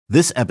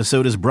This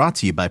episode is brought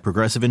to you by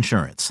Progressive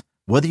Insurance.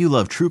 Whether you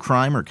love true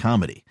crime or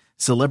comedy,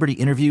 celebrity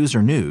interviews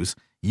or news,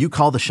 you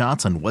call the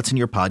shots on what's in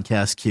your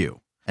podcast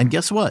queue. And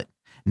guess what?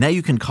 Now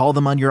you can call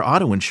them on your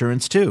auto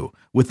insurance too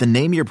with the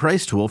Name Your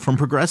Price tool from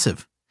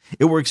Progressive.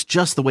 It works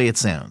just the way it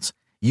sounds.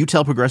 You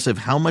tell Progressive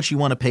how much you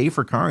want to pay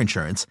for car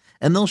insurance,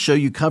 and they'll show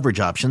you coverage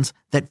options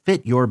that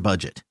fit your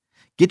budget.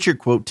 Get your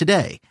quote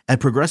today at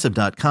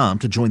Progressive.com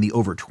to join the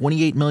over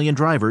 28 million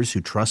drivers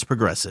who trust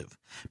Progressive.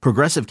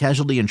 Progressive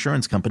Casualty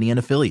Insurance Company and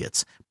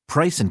Affiliates.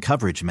 Price and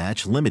coverage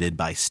match limited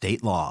by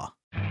state law.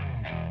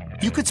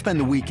 You could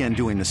spend the weekend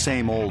doing the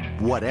same old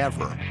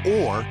whatever,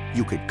 or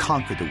you could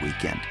conquer the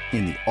weekend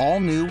in the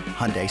all-new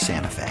Hyundai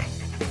Santa Fe.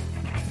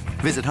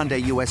 Visit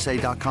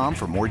HyundaiUSA.com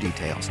for more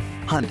details.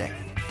 Hyundai,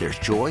 there's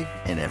joy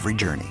in every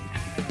journey.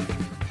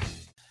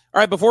 All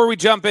right, before we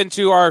jump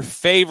into our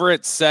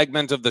favorite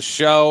segment of the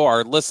show,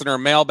 our listener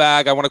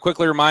mailbag, I want to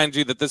quickly remind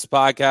you that this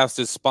podcast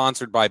is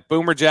sponsored by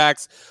Boomer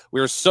Jacks.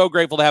 We are so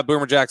grateful to have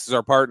Boomer Jacks as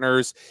our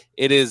partners.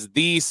 It is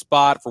the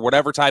spot for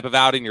whatever type of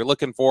outing you're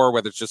looking for,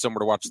 whether it's just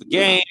somewhere to watch the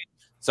game,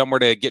 somewhere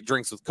to get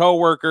drinks with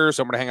coworkers,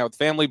 somewhere to hang out with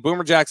family.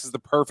 Boomer Jacks is the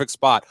perfect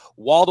spot.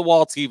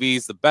 Wall-to-wall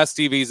TVs, the best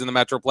TVs in the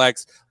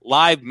Metroplex,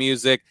 live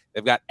music.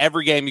 They've got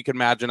every game you can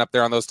imagine up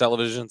there on those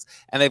televisions,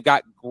 and they've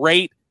got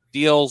great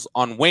deals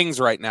on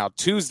wings right now.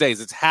 Tuesdays,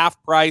 it's half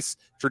price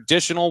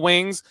traditional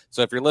wings.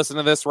 So if you're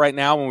listening to this right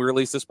now when we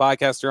release this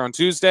podcast here on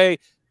Tuesday,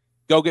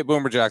 go get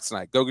Boomer Jacks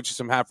tonight. Go get you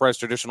some half price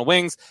traditional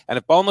wings. And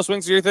if boneless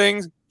wings are your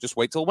thing, just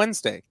wait till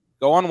Wednesday.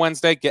 Go on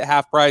Wednesday, get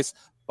half price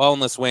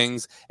boneless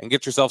wings, and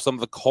get yourself some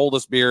of the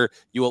coldest beer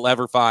you will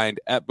ever find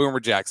at Boomer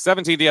Jacks.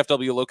 17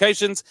 DFW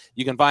locations.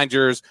 You can find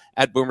yours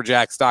at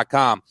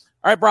boomerjacks.com.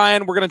 All right,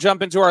 Brian, we're going to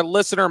jump into our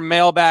listener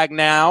mailbag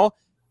now.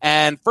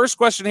 And first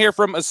question here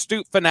from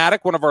Astute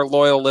Fanatic, one of our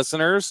loyal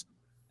listeners,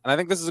 and I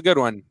think this is a good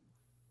one.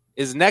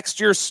 Is next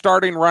year's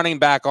starting running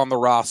back on the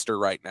roster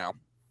right now?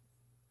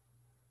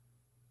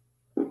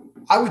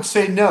 I would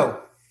say no.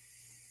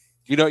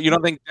 You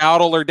don't think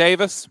Dowdle or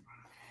Davis?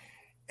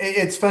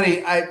 It's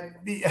funny.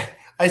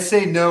 I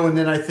say no, and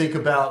then I think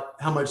about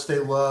how much they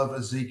love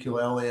Ezekiel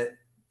Elliott.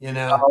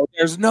 Oh,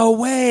 there's no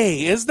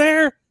way, is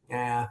there?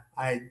 Yeah,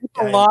 a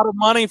lot of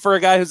money for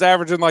a guy who's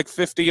averaging like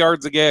 50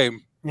 yards a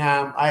game.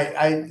 Yeah,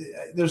 I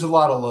there's a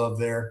lot of love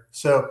there.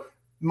 So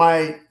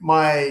my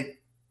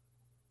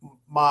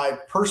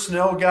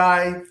personnel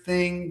guy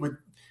thing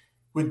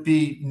would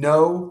be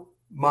no.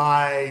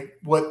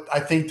 What I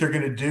think they're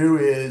going to do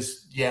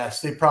is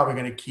yes, they're probably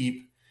going to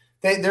keep.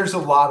 There's a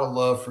lot of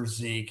love for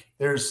Zeke.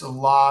 There's a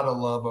lot of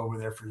love over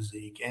there for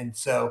Zeke, and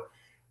so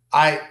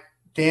to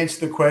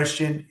answer the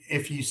question,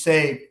 if you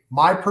say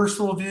my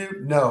personal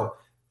view, no.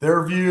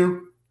 Their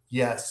view,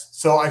 yes.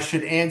 So I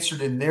should answer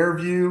it in their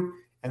view.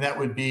 And that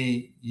would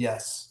be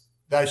yes.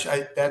 That's what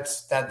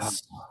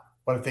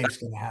I think is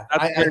going to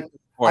happen.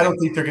 I don't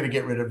think they're going to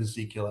get rid of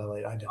Ezekiel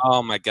Elliott. I don't.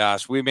 Oh my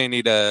gosh, we may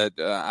need a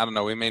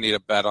we may need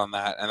a bet on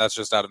that, and that's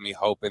just out of me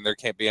hoping. There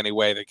can't be any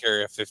way they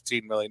carry a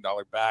 $15 million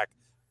back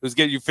who's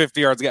getting you 50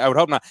 yards. I would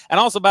hope not. And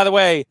also, by the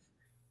way,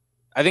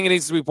 I think it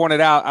needs to be pointed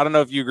out. I don't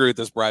know if you agree with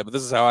this, Brian, but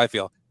this is how I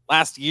feel.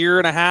 Last year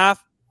and a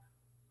half,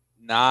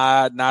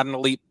 not an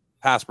elite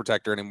pass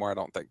protector anymore. I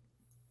don't think.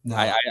 No.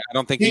 I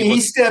don't think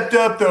he stepped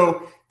up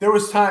though. There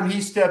was time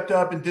he stepped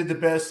up and did the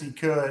best he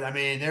could. I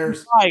mean,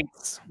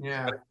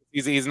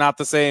 he's not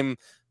the same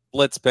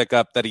blitz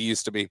pickup that he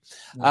used to be.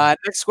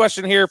 Next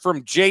question here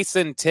from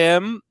Jason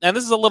Tim, and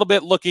this is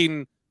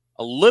looking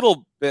a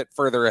little bit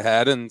further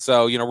ahead, and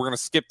so we're going to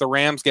skip the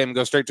Rams game and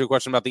go straight to a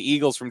question about the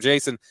Eagles from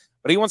Jason.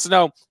 But he wants to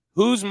know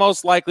who's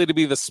most likely to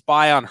be the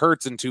spy on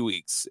Hurts in 2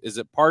 weeks. Is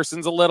it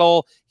Parsons a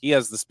little? He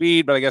has the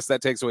speed, but I guess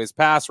that takes away his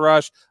pass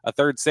rush. A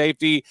third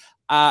safety.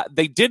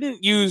 They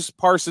didn't use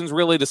Parsons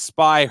really to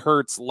spy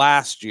Hurts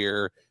last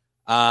year.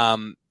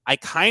 I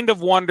kind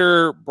of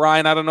wonder,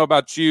 Brian, I don't know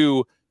about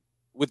you,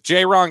 with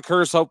Jaron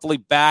Kearse hopefully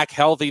back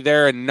healthy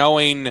there and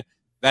knowing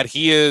that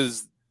he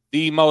is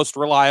the most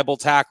reliable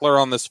tackler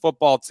on this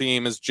football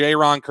team, is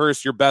Jaron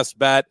Kearse your best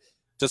bet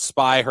to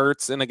spy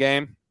Hurts in a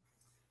game?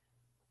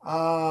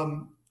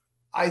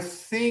 I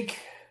think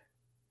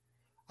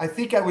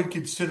I would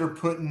consider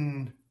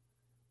putting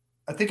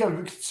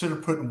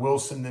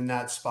Wilson in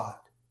that spot.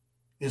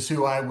 Is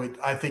who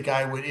I think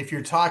I would. If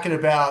you're talking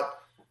about,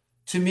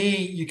 to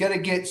me, you got to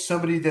get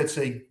somebody that's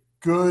a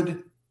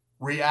good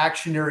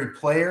reactionary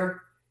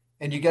player,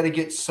 and you got to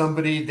get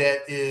somebody that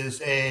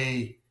is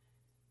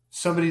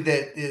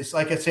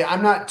like I say,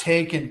 I'm not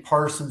taking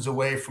Parsons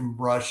away from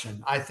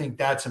rushing. I think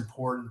that's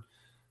important.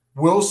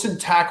 Wilson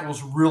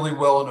tackles really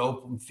well in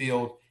open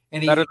field,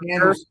 and he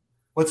handles.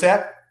 What's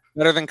that?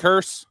 Better than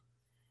Kearse?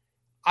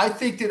 I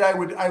think that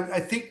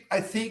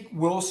I think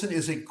Wilson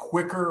is a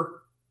quicker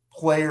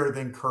player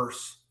than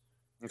Kearse.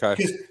 Okay.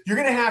 Because you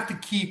might have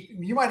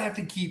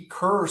to keep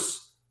Kearse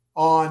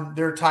on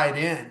their tight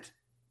end,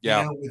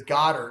 with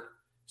Goddard.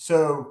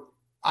 So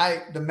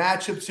the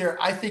matchups there,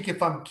 I think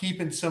if I'm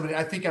keeping somebody,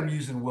 I think I'm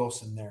using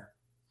Wilson there.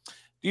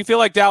 Do you feel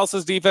like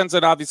Dallas's defense,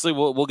 and obviously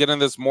we'll get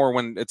into this more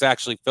when it's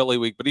actually Philly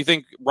week, but do you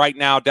think right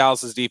now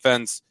Dallas's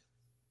defense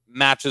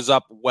matches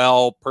up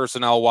well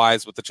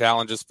personnel-wise with the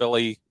challenges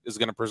Philly is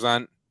going to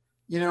present?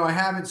 I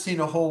haven't seen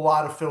a whole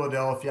lot of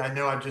Philadelphia. I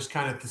know I'm just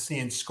kind of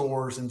seeing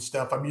scores and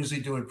stuff. I'm usually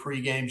doing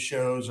pregame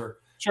shows or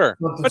sure,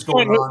 something's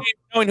going on.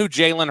 Knowing who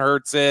Jalen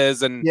Hurts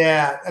is, and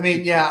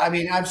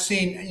I've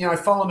seen. I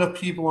follow enough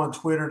people on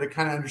Twitter to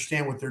kind of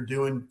understand what they're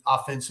doing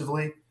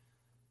offensively.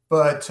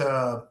 But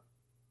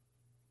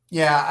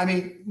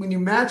when you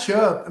match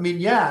up,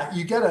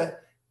 you gotta.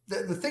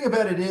 The thing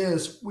about it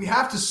is we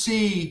have to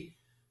see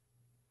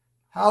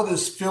how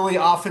this Philly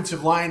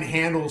offensive line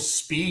handles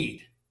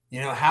speed.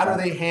 How do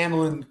they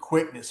handle in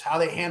quickness? How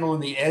they handle in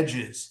the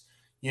edges?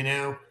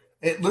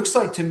 It looks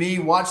like to me,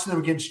 watching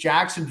them against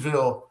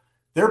Jacksonville,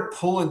 they're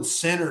pulling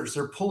centers,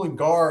 they're pulling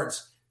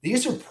guards.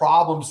 These are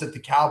problems that the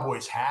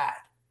Cowboys had.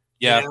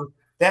 Yeah.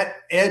 That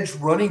edge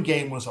running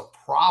game was a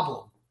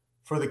problem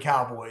for the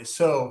Cowboys.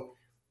 So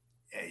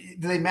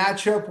do they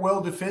match up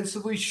well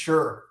defensively?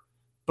 Sure.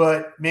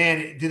 But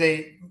man, you're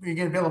going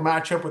to be able to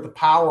match up with the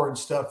power and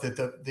stuff that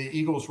the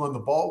Eagles run the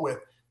ball with?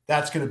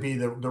 That's going to be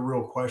the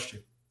real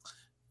question.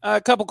 A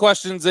couple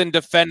questions in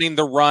defending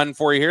the run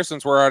for you here,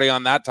 since we're already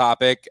on that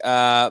topic.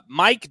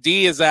 Mike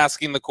D is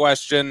asking the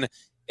question,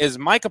 is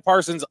Micah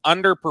Parsons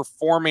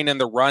underperforming in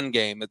the run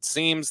game? It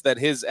seems that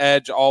his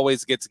edge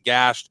always gets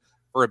gashed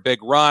for a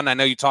big run. I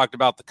know you talked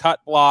about the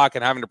cut block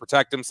and having to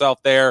protect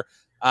himself there.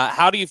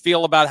 How do you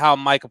feel about how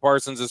Micah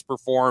Parsons has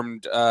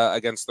performed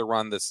against the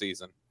run this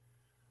season?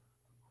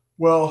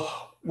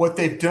 Well, what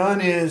they've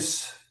done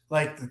is,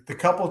 like, the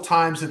couple of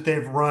times that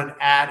they've run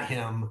at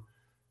him,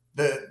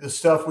 the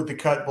stuff with the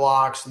cut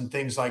blocks and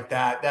things like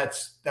that,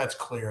 that's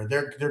clear.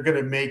 They're going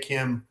to make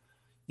him,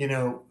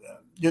 they're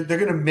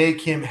going to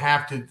make him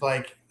have to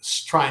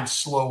try and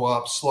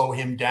slow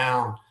him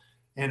down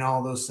and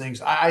all those things.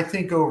 I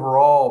think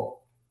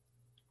overall,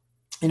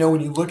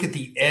 when you look at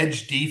the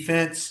edge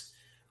defense,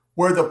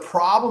 where the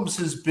problems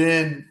has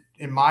been,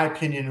 in my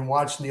opinion, in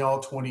watching the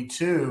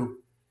All-22,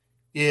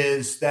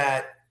 is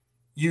that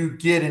you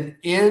get an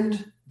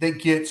end that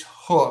gets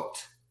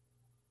hooked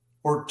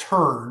or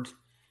turned.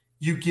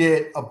 You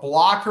get a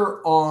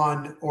blocker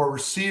on or a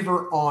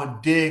receiver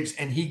on Diggs,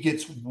 and he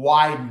gets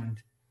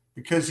widened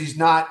because he's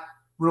not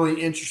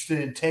really interested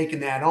in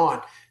taking that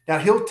on. Now,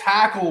 he'll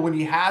tackle when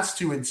he has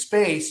to in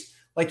space,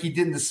 like he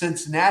did in the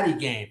Cincinnati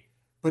game,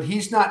 but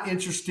he's not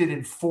interested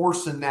in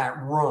forcing that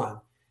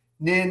run.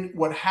 And then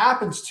what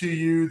happens to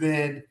you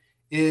then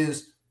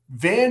is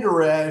Van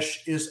Der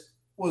Esch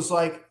was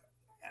like,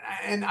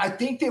 and I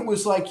think it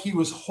was like he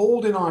was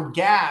holding on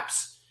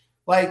gaps,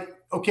 like,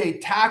 okay,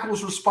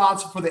 tackle's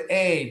responsible for the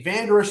A,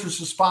 Van Der Esch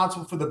was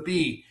responsible for the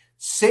B,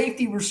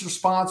 safety was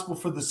responsible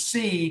for the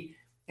C,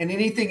 and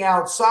anything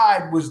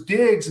outside was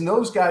Diggs and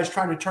those guys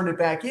trying to turn it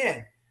back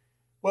in.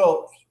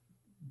 Well,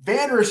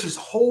 Van Der Esch is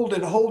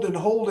holding,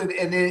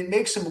 and then it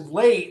makes him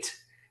late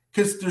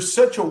because there's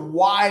such a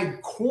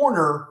wide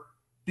corner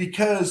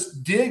because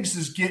Diggs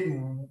is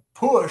getting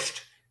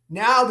pushed.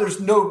 Now there's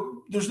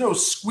no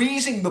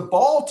squeezing the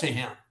ball to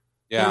him.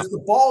 Yeah. Because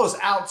the ball is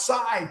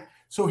outside.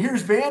 So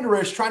here's Van Der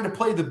Esch trying to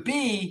play the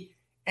B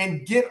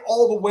and get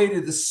all the way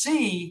to the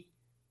C,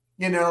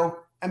 Which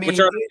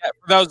are,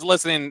 for those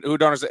listening who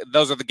don't understand,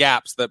 those are the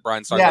gaps that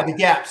Brian's talking about. Yeah, the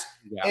gaps.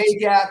 A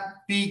gap,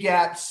 B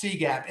gap, C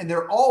gap. And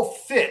they're all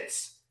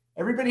fits.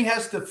 Everybody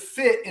has to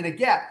fit in a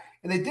gap.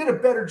 And they did a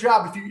better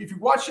job. If you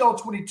watch y'all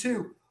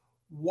 22,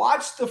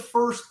 watch the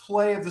first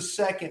play of the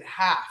second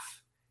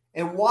half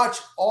and watch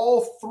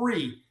all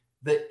three,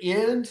 the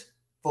end,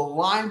 the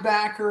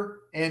linebacker,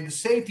 and the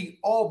safety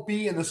all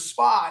be in the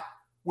spot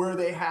where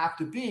they have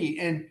to be.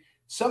 And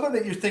some of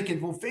it you're thinking,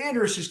 well, Van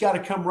Der Esch has got to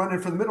come running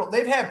from the middle.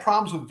 They've had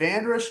problems with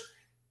Van Der Esch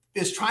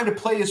is trying to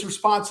play his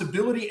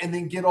responsibility and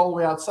then get all the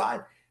way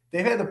outside.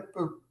 They've had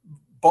the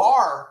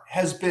bar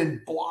has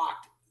been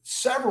blocked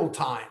several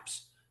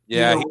times.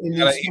 Yeah, he's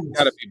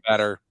got to be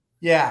better.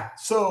 Yeah,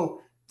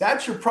 so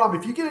that's your problem.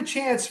 If you get a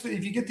chance,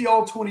 if you get the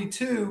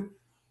All-22,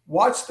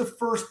 watch the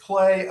first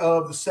play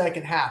of the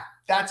second half.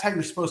 That's how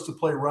you're supposed to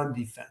play run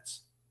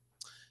defense.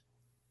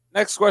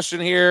 Next question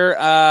here,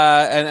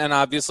 and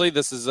obviously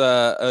this is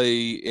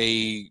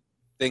a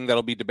thing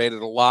that'll be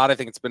debated a lot. I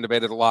think it's been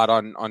debated a lot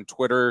on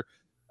Twitter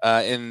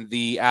in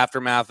the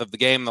aftermath of the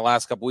game the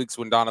last couple weeks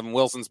when Donovan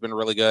Wilson's been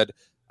really good.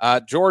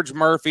 George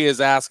Murphy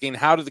is asking,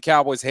 how do the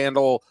Cowboys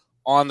handle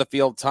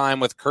on-the-field time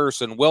with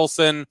Curse and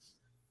Wilson?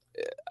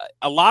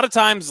 A lot of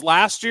times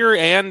last year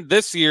and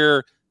this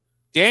year,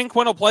 Dan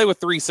Quinn will play with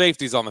three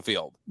safeties on the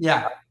field.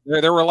 Yeah.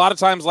 There were a lot of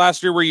times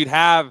last year where you'd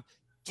have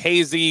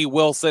KZ,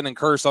 Wilson, and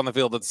Curse on the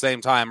field at the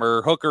same time,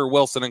 or Hooker,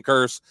 Wilson, and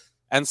Curse.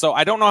 And so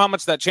I don't know how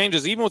much that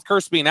changes. Even with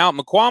Curse being out,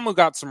 McQuamu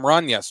got some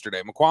run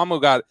yesterday.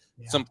 McQuamu got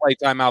some play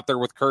time out there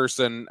with Curse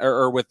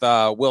or with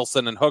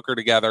Wilson and Hooker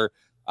together.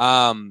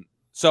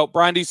 So,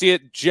 Brian, do you see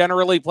it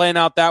generally playing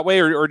out that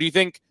way, or do you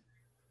think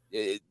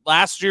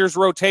last year's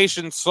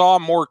rotation saw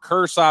more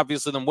Curse,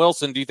 obviously, than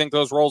Wilson? Do you think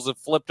those roles have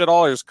flipped at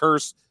all, or is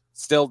Curse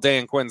still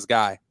Dan Quinn's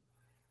guy?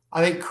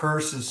 I think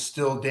Curse is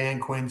still Dan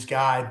Quinn's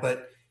guy,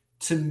 but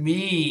to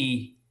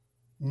me,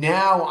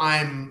 now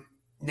I'm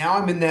now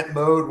I'm in that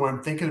mode where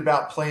I'm thinking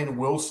about playing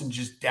Wilson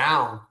just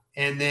down.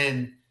 And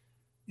then,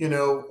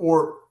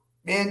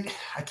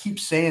 I keep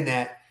saying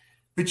that,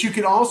 but you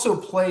could also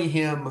play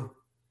him.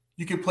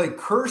 You could play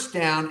Curse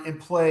down and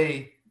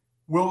play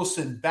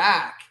Wilson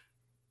back,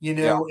 and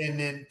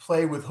then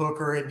play with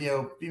Hooker. And,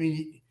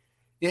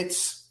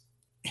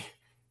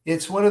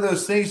 it's one of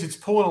those things. It's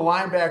pulling a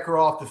linebacker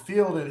off the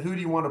field. And who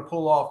do you want to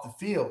pull off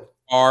the field?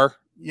 Barr.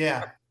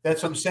 Yeah,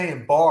 that's what I'm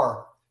saying.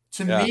 Barr.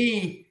 To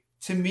me,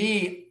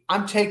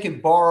 I'm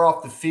taking Barr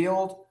off the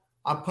field.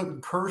 I'm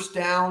putting Curse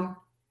down,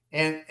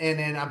 and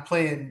then I'm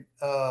playing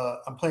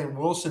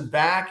Wilson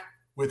back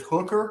with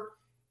Hooker,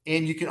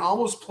 and you can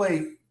almost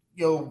play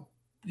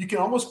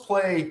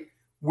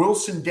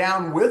Wilson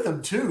down with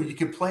him too. You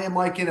could play him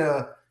like in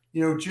a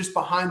just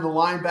behind the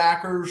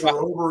linebackers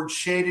or over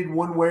shaded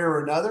one way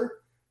or another,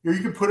 or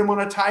you could put him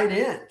on a tight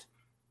end.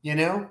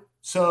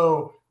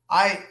 So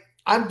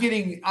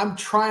I'm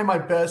trying my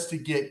best to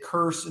get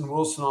Curse and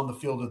Wilson on the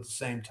field at the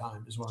same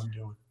time is what I'm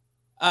doing.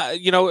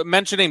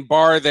 Mentioning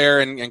Barr there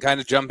and kind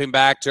of jumping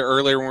back to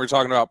earlier when we were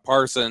talking about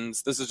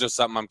Parsons, this is just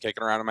something I'm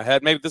kicking around in my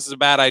head. Maybe this is a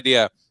bad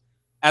idea.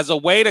 As a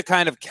way to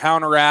kind of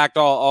counteract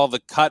all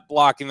the cut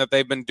blocking that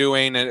they've been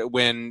doing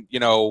when,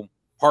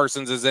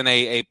 Parsons is in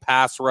a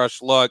pass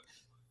rush look,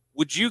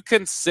 would you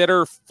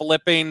consider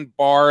flipping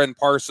Barr and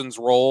Parsons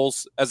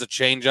roles as a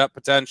changeup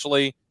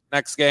potentially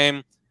next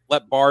game?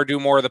 Let Barr do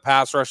more of the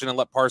pass rushing and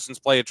let Parsons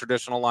play a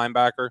traditional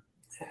linebacker?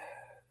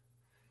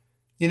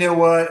 You know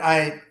what?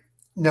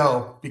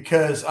 No,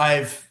 because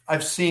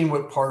I've seen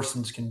what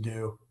Parsons can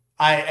do.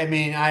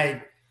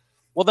 Well,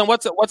 then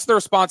what's the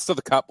response to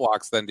the cut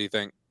blocks then, do you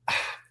think?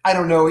 I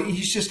don't know.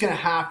 He's just going to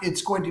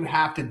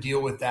have to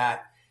deal with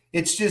that.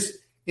 It's just,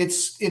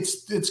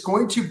 it's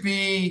going to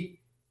be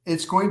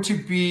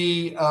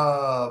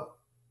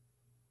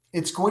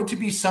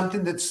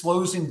something that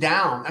slows him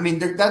down. I mean,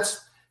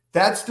 that's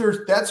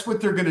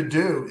what they're going to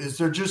do is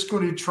they're just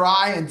going to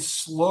try and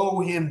slow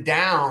him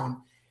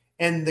down.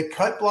 And the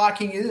cut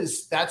blocking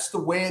that's the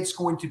way it's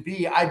going to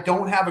be. I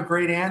don't have a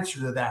great answer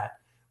to that.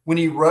 When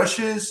he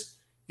rushes,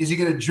 is he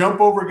going to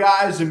jump over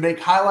guys and make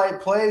highlight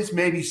plays?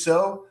 Maybe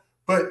so.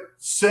 But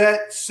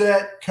set,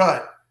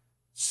 cut,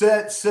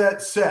 set,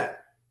 cut, set.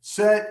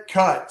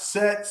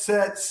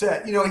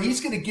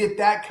 He's going to get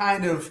that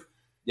kind of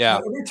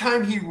every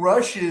time he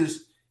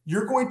rushes,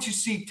 you're going to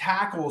see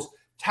tackles.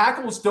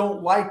 Tackles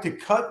don't like to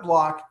cut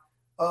block,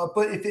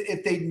 but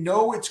if they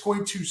know it's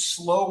going to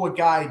slow a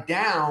guy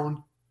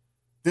down,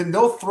 then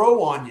they'll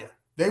throw on you.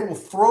 They will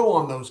throw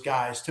on those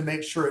guys to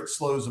make sure it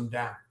slows them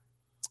down.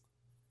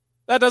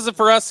 That does it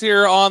for us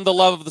here on the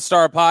Love of the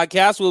Star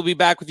podcast. We'll be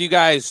back with you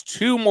guys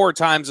 2 more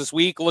times this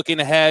week, looking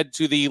ahead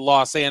to the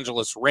Los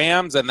Angeles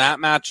Rams and that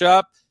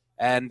matchup.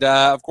 And,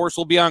 of course,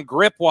 we'll be on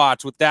Grip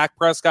Watch with Dak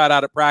Prescott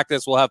out at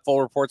practice. We'll have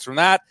full reports from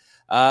that.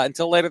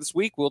 Until later this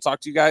week, we'll talk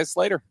to you guys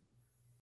later.